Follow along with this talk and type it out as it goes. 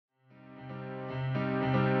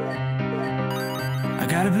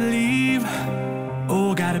Gotta believe,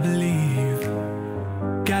 oh gotta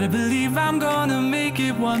believe I'm gonna make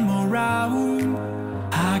it one more round.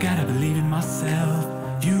 I gotta believe in myself,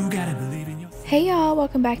 you gotta believe in yourself. Hey y'all,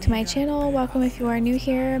 welcome back to my channel. Welcome if you are new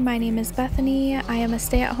here. My name is Bethany. I am a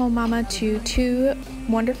stay-at-home mama to two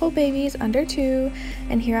wonderful babies under 2,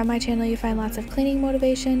 and here on my channel you find lots of cleaning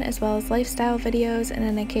motivation as well as lifestyle videos and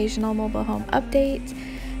an occasional mobile home update.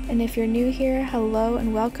 And if you're new here, hello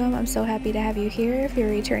and welcome. I'm so happy to have you here. If you're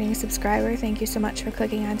a returning subscriber, thank you so much for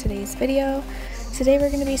clicking on today's video. Today we're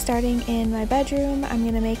going to be starting in my bedroom. I'm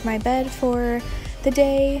going to make my bed for the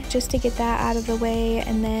day just to get that out of the way,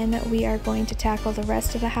 and then we are going to tackle the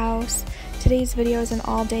rest of the house. Today's video is an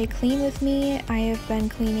all-day clean with me. I have been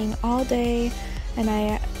cleaning all day, and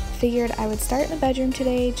I figured I would start in the bedroom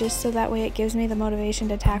today just so that way it gives me the motivation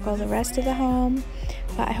to tackle the rest of the home.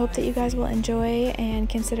 But I hope that you guys will enjoy and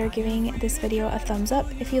consider giving this video a thumbs up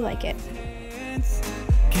if you like it.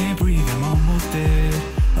 Can't breathe, I'm almost dead.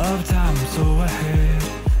 Of time, I'm so ahead.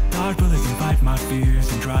 Dark bullets invite my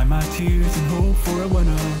fears and dry my tears and hope for a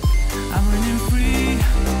winner. I'm running free.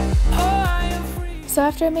 Oh, I am free. So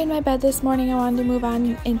after I made my bed this morning, I wanted to move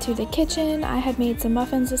on into the kitchen. I had made some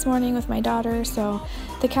muffins this morning with my daughter, so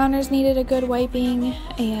the counters needed a good wiping,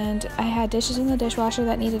 and I had dishes in the dishwasher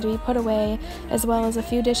that needed to be put away, as well as a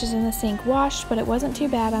few dishes in the sink washed, but it wasn't too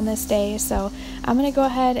bad on this day. So I'm going to go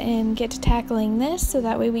ahead and get to tackling this so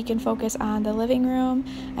that way we can focus on the living room.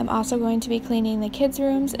 I'm also going to be cleaning the kids'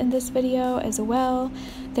 rooms in this video as well.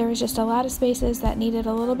 There was just a lot of spaces that needed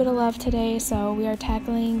a little bit of love today, so we are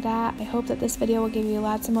tackling that. I hope that this video will give you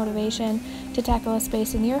lots of motivation to tackle a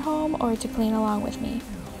space in your home or to clean along with me.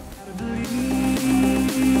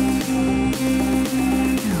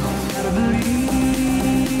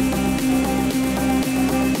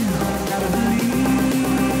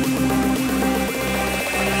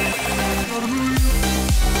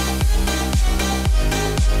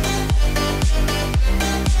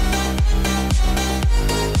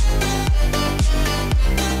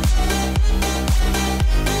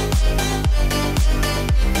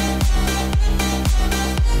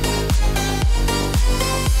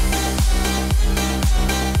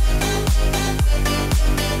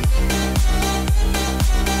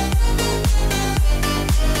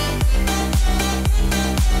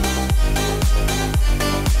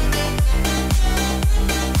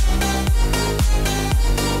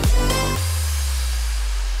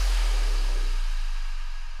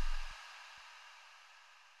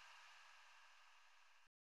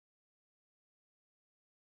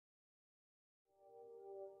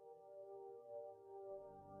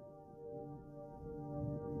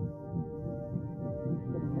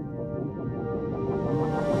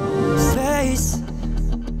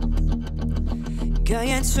 Girl,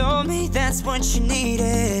 you told me that's what you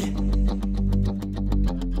needed.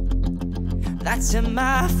 That's in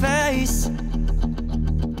my face.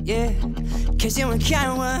 Yeah, 'cause you were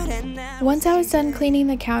coward and once I was done cleaning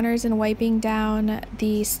the counters and wiping down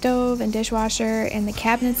the stove and dishwasher and the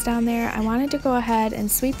cabinets down there, I wanted to go ahead and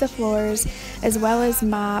sweep the floors as well as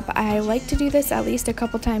mop. I like to do this at least a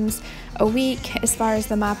couple times a week. As far as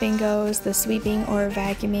the mopping goes, the sweeping or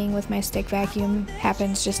vacuuming with my stick vacuum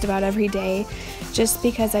happens just about every day, just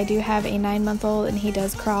because I do have a 9-month-old and he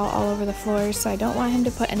does crawl all over the floors, so I don't want him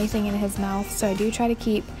to put anything in his mouth, so I do try to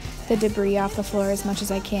keep the debris off the floor as much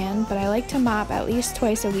as I can. But I like to mop at least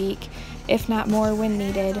twice a week, if not more when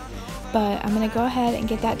needed. But I'm going to go ahead and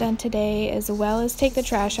get that done today, as well as take the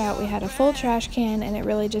trash out. We had a full trash can and it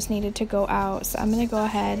really just needed to go out, so I'm going to go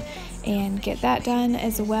ahead and get that done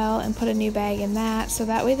as well and put a new bag in that, so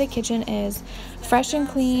that way the kitchen is fresh and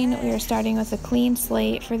clean. We are starting with a clean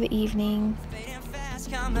slate for the evening.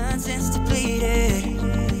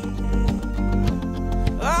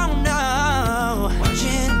 Oh no,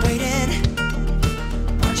 watching, waiting,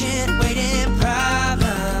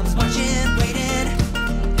 problems, watching, waiting,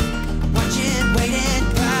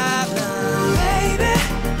 problems. Baby,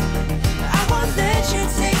 I won't let you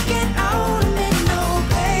take it on me, no,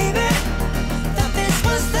 baby. Thought this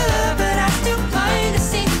was love, but I still blind to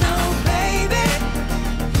see, no, baby.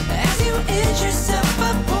 As you inch yourself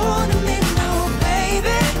up on me, no,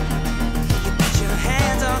 baby. You put your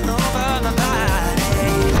hands all over my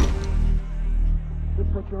body. You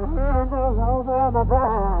put your hands all over my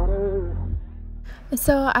body.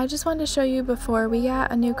 So I just wanted to show you, before we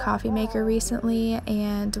got a new coffee maker recently,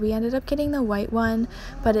 and we ended up getting the white one,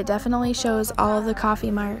 but it definitely shows all of the coffee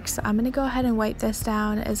marks. I'm going to go ahead and wipe this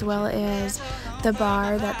down, as well as the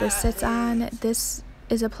bar that this sits on. This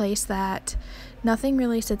is a place that nothing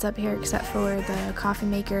really sits up here except for the coffee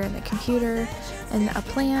maker and the computer and a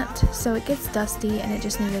plant, so it gets dusty and it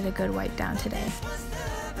just needed a good wipe down today.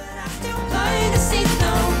 still blind to see,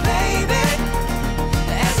 no, baby.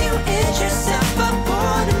 As you inch yourself up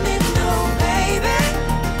on me, no, baby.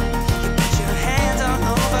 You put your hands all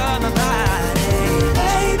over my body,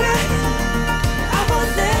 baby. I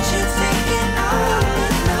won't let you take it all,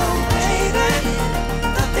 no, baby.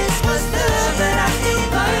 Thought this was love, but I still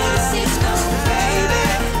blind to see, no, baby.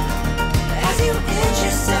 As you inch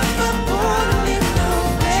yourself up on me, no,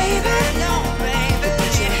 baby. No, baby.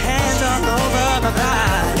 Put your hands all over my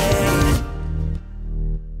body.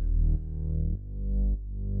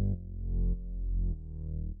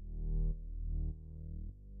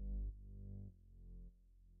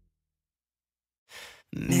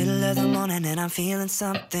 Middle of the morning and I'm feeling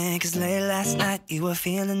something, 'cause late last night you were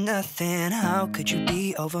feeling nothing. How could you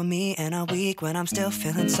be over me in a week when I'm still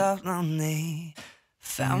feeling so lonely?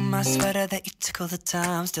 Found my sweater that you took all the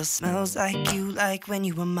time, still smells like you, like when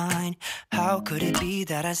you were mine. How could it be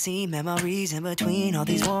that I see memories in between all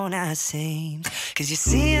these worn out seams? 'Cause you're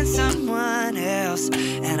seeing someone else,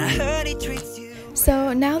 and I heard he treats you.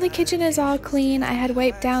 So now the kitchen is all clean. I had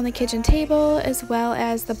wiped down the kitchen table as well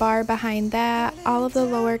as the bar behind that, all of the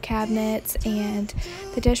lower cabinets and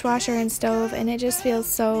the dishwasher and stove, and it just feels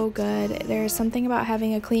so good. There's something about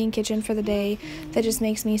having a clean kitchen for the day that just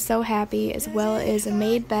makes me so happy, as well as a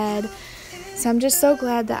made bed. So I'm just so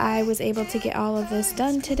glad that I was able to get all of this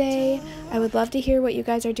done today. I would love to hear what you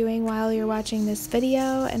guys are doing while you're watching this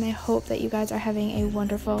video, and I hope that you guys are having a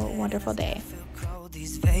wonderful, wonderful day.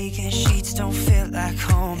 These vacant sheets don't feel like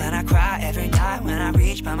home, and I cry every night when I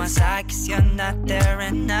reach by my side, 'cause you're not there,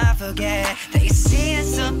 and I forget that you're seeing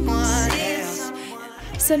someone else.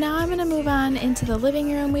 So now I'm going to move on into the living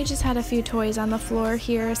room. We just had a few toys on the floor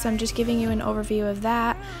here, so I'm just giving you an overview of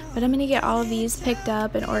that, but I'm going to get all of these picked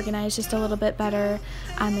up and organized just a little bit better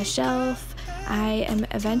on the shelf. I am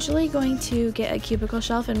eventually going to get a cubicle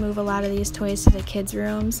shelf and move a lot of these toys to the kids'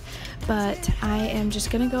 rooms, but I am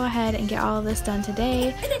just going to go ahead and get all of this done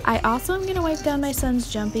today. I also am going to wipe down my son's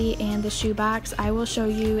jumpy and the shoebox. I will show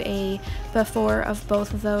you a before of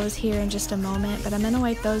both of those here in just a moment, but I'm going to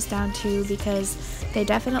wipe those down too because they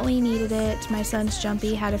definitely needed it. My son's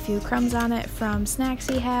jumpy had a few crumbs on it from snacks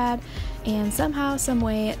he had, and somehow, some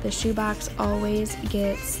way, the shoebox always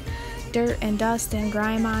gets dirt and dust and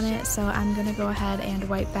grime on it, so I'm gonna go ahead and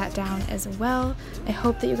wipe that down as well. I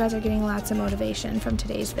hope that you guys are getting lots of motivation from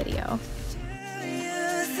today's video. Do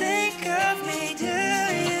you think of me? Do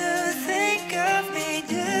you think of me?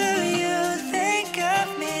 Do you think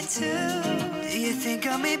of me too? Do you think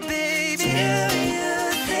of me, baby? Do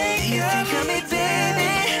you think of me,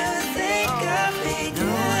 baby? Do you think of me? Do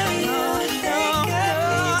you think of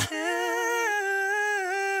me too?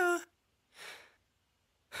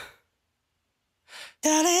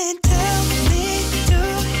 Darling, tell me, do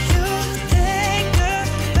you think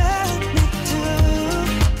about me too?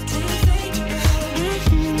 Do you think about me?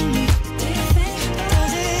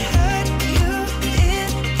 Does it hurt you in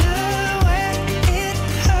the way it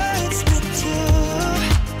hurts me too?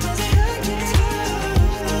 Does it hurt you too?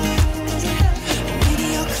 When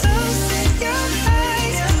you're closing your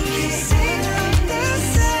eyes, you see the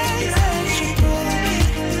signs that you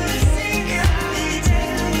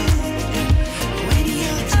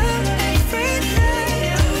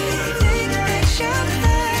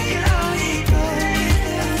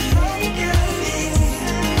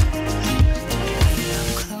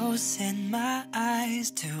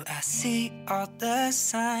do I see all the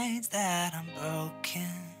signs that I'm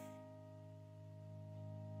broken?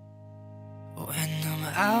 When I'm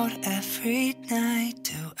out every night,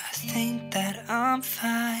 do I think that I'm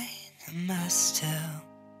fine? Am I still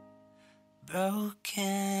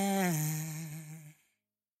broken?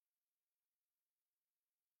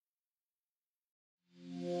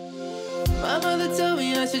 My mother told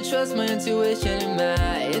me I should trust my intuition, and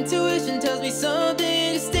my intuition tells me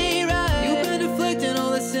something to stay right. You've been deflecting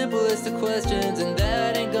all the simplest of questions, and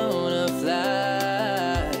that ain't gonna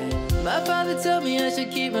fly. My father told me I should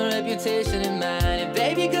keep my reputation in mind, and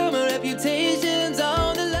baby girl, my reputation's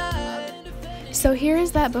on the line. So here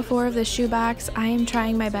is that before of the shoebox. I am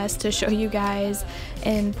trying my best to show you guys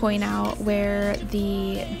and point out where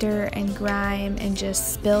the dirt and grime and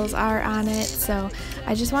just spills are on it. So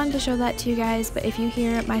I just wanted to show that to you guys. But if you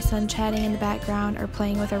hear my son chatting in the background or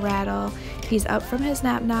playing with a rattle, he's up from his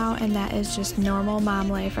nap now, and that is just normal mom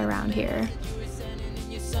life around here.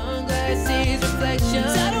 Sunglasses,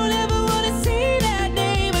 reflections. I don't ever want to see that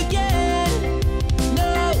name again.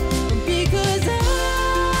 No, because I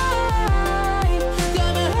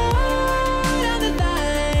got my heart on the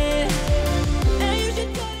line. And you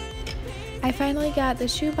should cut it. I finally got the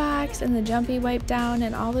shoebox and the jumpy wiped down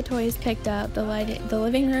and all the toys picked up. The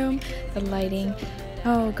living room, the lighting.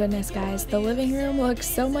 Oh goodness guys, the living room looks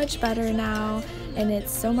so much better now and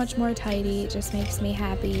it's so much more tidy. It just makes me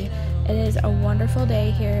happy. It is a wonderful day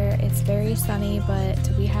here. It's very sunny, but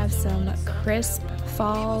we have some crisp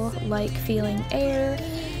fall-like feeling air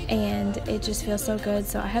and it just feels so good.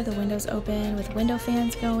 So I have the windows open with window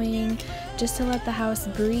fans going just to let the house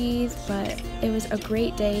breathe, but it was a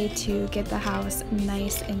great day to get the house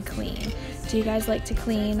nice and clean. Do you guys like to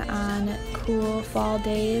clean on cool fall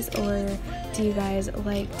days, or do you guys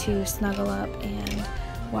like to snuggle up and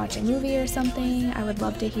watch a movie or something? I would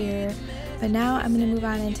love to hear. But now I'm going to move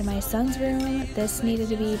on into my son's room. This needed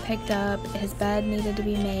to be picked up. His bed needed to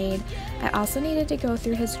be made. I also needed to go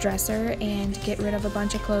through his dresser and get rid of a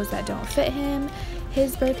bunch of clothes that don't fit him.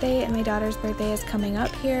 His birthday and my daughter's birthday is coming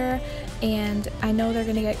up here, and I know they're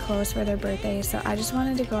going to get clothes for their birthday, so I just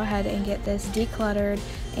wanted to go ahead and get this decluttered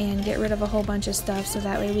and get rid of a whole bunch of stuff so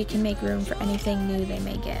that way we can make room for anything new they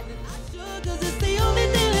may get.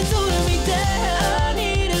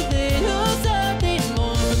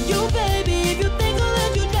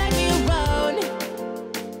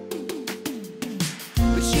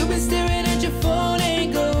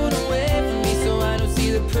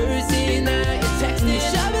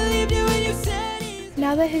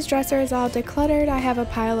 Now that his dresser is all decluttered, I have a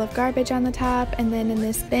pile of garbage on the top, and then in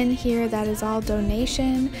this bin here that is all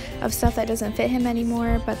donation of stuff that doesn't fit him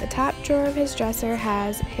anymore. But the top drawer of his dresser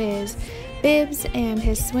has his bibs and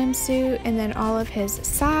his swimsuit and then all of his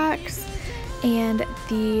socks. And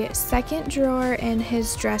the second drawer in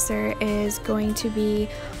his dresser is going to be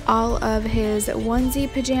all of his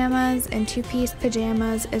onesie pajamas and two-piece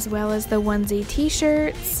pajamas, as well as the onesie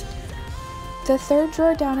t-shirts. The third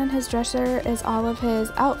drawer down in his dresser is all of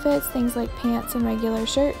his outfits, things like pants and regular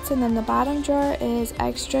shirts, and then the bottom drawer is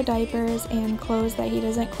extra diapers and clothes that he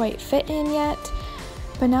doesn't quite fit in yet.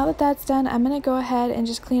 But now that that's done, I'm going to go ahead and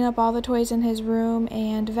just clean up all the toys in his room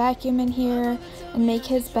and vacuum in here and make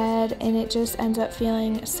his bed, and it just ends up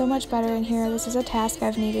feeling so much better in here. This is a task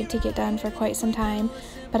I've needed to get done for quite some time,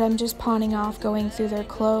 but I'm just pawning off going through their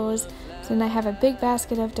clothes. So then I have a big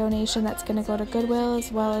basket of donation that's going to go to Goodwill,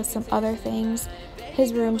 as well as some other things.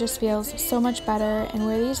 His room just feels so much better, and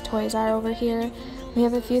where these toys are over here, we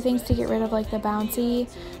have a few things to get rid of, like the bouncy,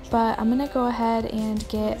 but I'm going to go ahead and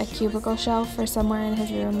get a cubicle shelf for somewhere in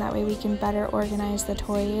his room. That way we can better organize the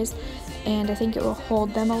toys, and I think it will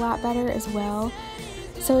hold them a lot better as well.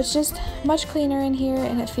 So it's just much cleaner in here,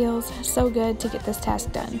 and it feels so good to get this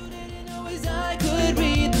task done. I could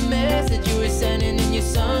read the message you were sending in your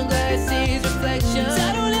sunglasses reflections.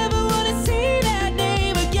 I don't ever want to see that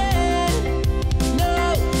name again.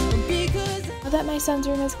 No, because now that my son's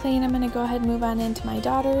room is clean, I'm going to go ahead and move on into my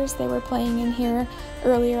daughter's. They were playing in here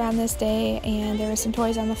earlier on this day, and there were some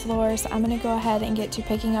toys on the floor, so I'm going to go ahead and get to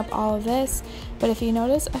picking up all of this. But if you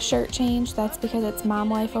notice a shirt change, that's because it's mom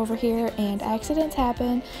life over here, and accidents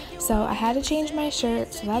happen, so I had to change my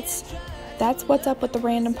shirt, so that's what's up with the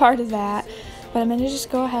random part of that. But I'm going to just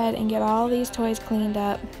go ahead and get all these toys cleaned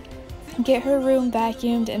up, get her room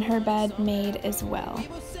vacuumed and her bed made as well.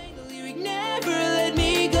 never let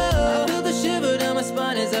me go. I felt the shiver down my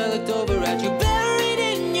spine as I looked over at you, buried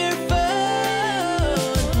in your phone.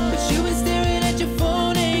 But you've been staring at your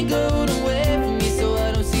phone, ain't going away from me, so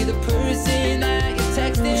I don't see the person that you're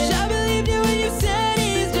texting. Wish I believed you when you said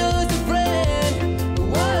he's just a friend.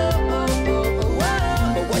 Whoa.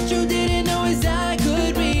 But what you didn't know is I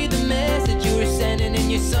could read the message you were sending in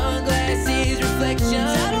your sunglasses reflections.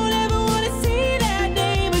 I don't ever want to see that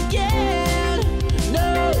name again.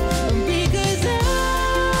 No, because I've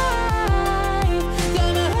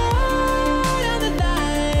got my heart on the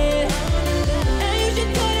line, and you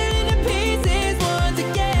should cut it into pieces once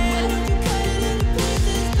again. Why don't you cut it into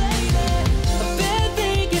pieces, baby? I've been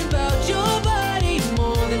thinking about your body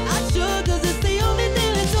more than I should, 'cause it's the only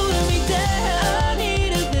thing that's holding me down. I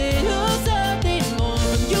need a little something more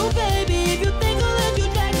from you, baby. If you think I'll let you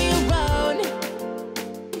drag me around,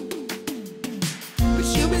 but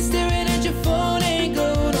you've been staring at your phone, ain't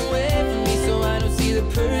going away from me, so I don't see the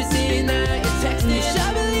person that you're texting. Wish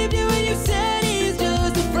I believed you when you said he's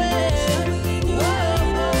just a friend. Whoa.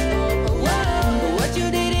 But what you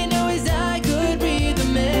didn't know is I could read the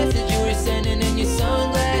message you were sending in your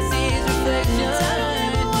sunglasses reflections. I don't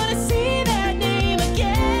ever want to see that name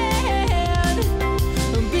again,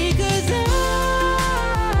 because I've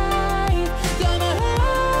got my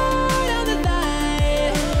heart on the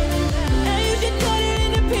line, and you should cut it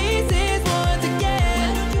into pieces once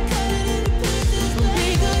again.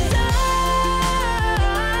 Because I've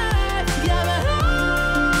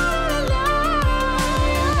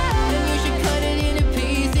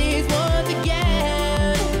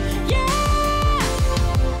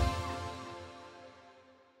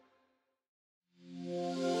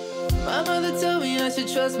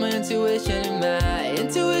trust my intuition, and my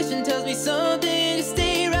intuition tells me something to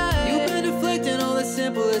stay right. You've been deflecting all the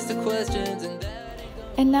simplest of questions,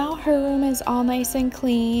 and now her room is all nice and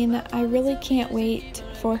clean. I really can't wait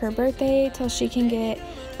for her birthday till she can get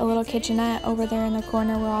a little kitchenette over there in the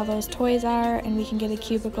corner where all those toys are, and we can get a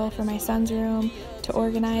cubicle for my son's room to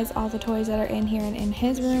organize all the toys that are in here and in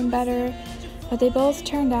his room better. But they both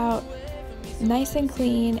turned out nice and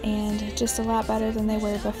clean and just a lot better than they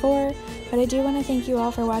were before. But I do want to thank you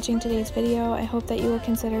all for watching today's video. I hope that you will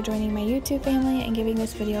consider joining my YouTube family and giving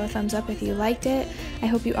this video a thumbs up if you liked it. I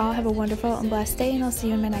hope you all have a wonderful and blessed day, and I'll see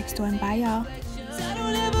you in my next one. Bye, y'all.